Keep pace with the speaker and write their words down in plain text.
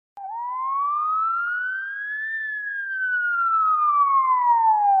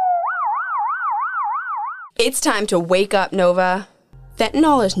It's time to wake up, Nova.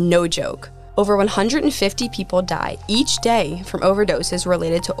 Fentanyl is no joke. Over 150 people die each day from overdoses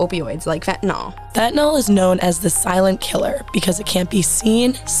related to opioids like fentanyl. Fentanyl is known as the silent killer because it can't be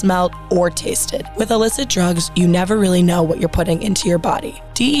seen, smelled, or tasted. With illicit drugs, you never really know what you're putting into your body.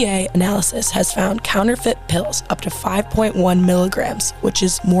 DEA analysis has found counterfeit pills up to 5.1 milligrams, which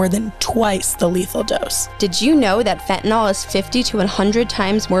is more than twice the lethal dose. Did you know that fentanyl is 50 to 100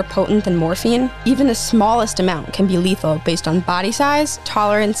 times more potent than morphine? Even the smallest amount can be lethal based on body size,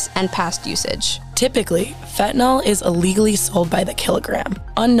 tolerance, and past usage. Typically, fentanyl is illegally sold by the kilogram.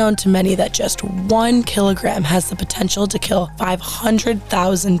 Unknown to many that just 1 kilogram has the potential to kill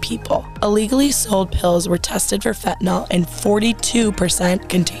 500,000 people. Illegally sold pills were tested for fentanyl and 42%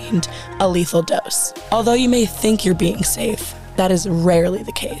 contained a lethal dose. Although you may think you're being safe, that is rarely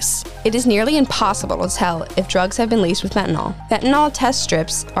the case. It is nearly impossible to tell if drugs have been laced with fentanyl. Fentanyl test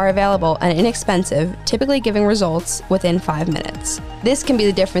strips are available and inexpensive, typically giving results within 5 minutes. This can be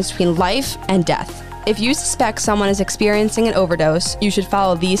the difference between life and death. If you suspect someone is experiencing an overdose, you should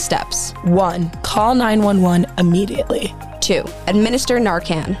follow these steps. 1. Call 911 immediately. 2. Administer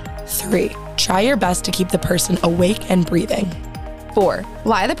Narcan. 3. Try your best to keep the person awake and breathing. 4.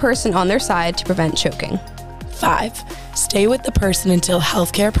 Lie the person on their side to prevent choking. 5. Stay with the person until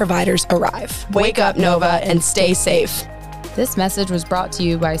healthcare providers arrive. Wake up, Nova, and stay safe. This message was brought to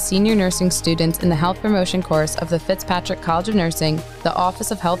you by senior nursing students in the health promotion course of the Fitzpatrick College of Nursing, the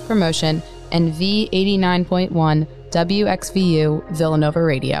Office of Health Promotion, and V89.1 WXVU Villanova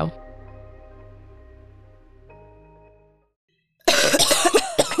Radio.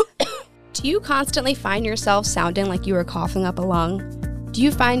 Do you constantly find yourself sounding like you are coughing up a lung? Do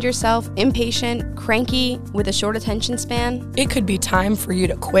you find yourself impatient, cranky, with a short attention span? It could be time for you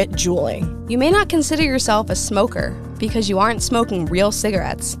to quit juuling. You may not consider yourself a smoker because you aren't smoking real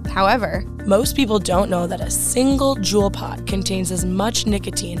cigarettes. However, most people don't know that a single Juul pod contains as much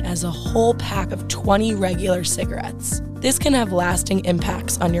nicotine as a whole pack of 20 regular cigarettes. This can have lasting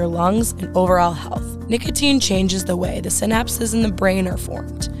impacts on your lungs and overall health. Nicotine changes the way the synapses in the brain are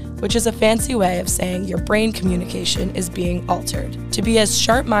formed, which is a fancy way of saying your brain communication is being altered. To be as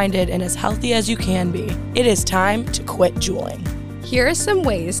sharp-minded and as healthy as you can be, it is time to quit juuling. Here are some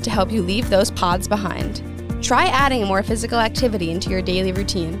ways to help you leave those pods behind. Try adding more physical activity into your daily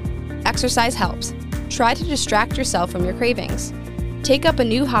routine. Exercise helps. Try to distract yourself from your cravings. Take up a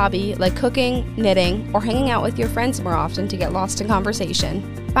new hobby like cooking, knitting, or hanging out with your friends more often to get lost in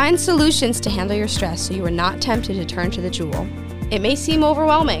conversation. Find solutions to handle your stress so you are not tempted to turn to the Juul. It may seem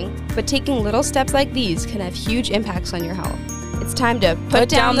overwhelming, but taking little steps like these can have huge impacts on your health. It's time to put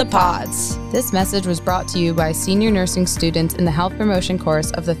down the pods. This message was brought to you by senior nursing students in the health promotion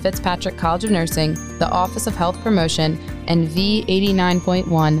course of the Fitzpatrick College of Nursing, the Office of Health Promotion, and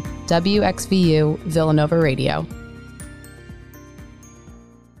V89.1 WXVU Villanova Radio.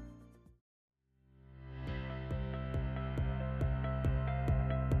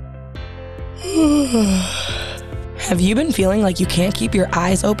 Have you been feeling like you can't keep your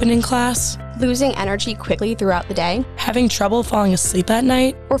eyes open in class? Losing energy quickly throughout the day? Having trouble falling asleep at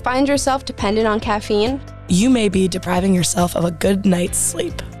night? Or find yourself dependent on caffeine? You may be depriving yourself of a good night's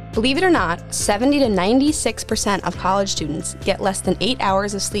sleep. Believe it or not, 70 to 96% of college students get less than 8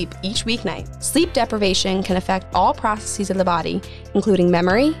 hours of sleep each weeknight. Sleep deprivation can affect all processes of the body, including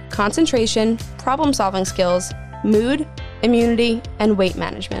memory, concentration, problem-solving skills, mood, immunity, and weight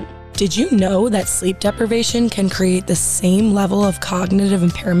management. Did you know that sleep deprivation can create the same level of cognitive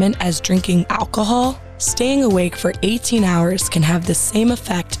impairment as drinking alcohol? Staying awake for 18 hours can have the same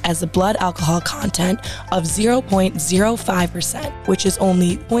effect as the blood alcohol content of 0.05%, which is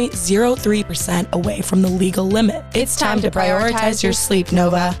only 0.03% away from the legal limit. It's time to prioritize your sleep,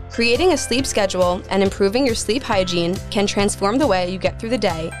 Nova. Creating a sleep schedule and improving your sleep hygiene can transform the way you get through the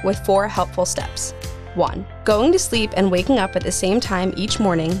day with 4 helpful steps. 1. Going to sleep and waking up at the same time each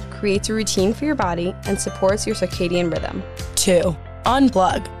morning creates a routine for your body and supports your circadian rhythm. 2.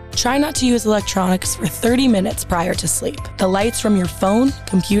 Unplug. Try not to use electronics for 30 minutes prior to sleep. The lights from your phone,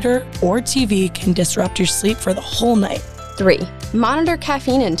 computer, or TV can disrupt your sleep for the whole night. 3. Monitor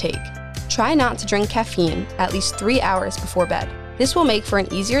caffeine intake. Try not to drink caffeine at least 3 hours before bed. This will make for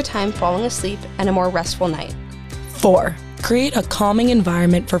an easier time falling asleep and a more restful night. 4. Create a calming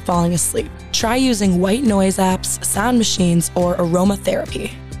environment for falling asleep. Try using white noise apps, sound machines, or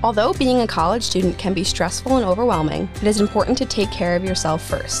aromatherapy. Although being a college student can be stressful and overwhelming, it is important to take care of yourself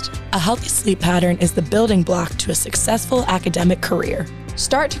first. A healthy sleep pattern is the building block to a successful academic career.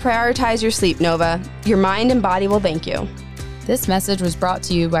 Start to prioritize your sleep, Nova. Your mind and body will thank you. This message was brought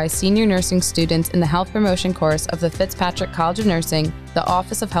to you by senior nursing students in the health promotion course of the Fitzpatrick College of Nursing, the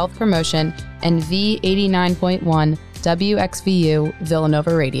Office of Health Promotion, and V89.1 WXVU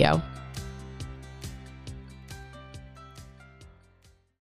Villanova Radio.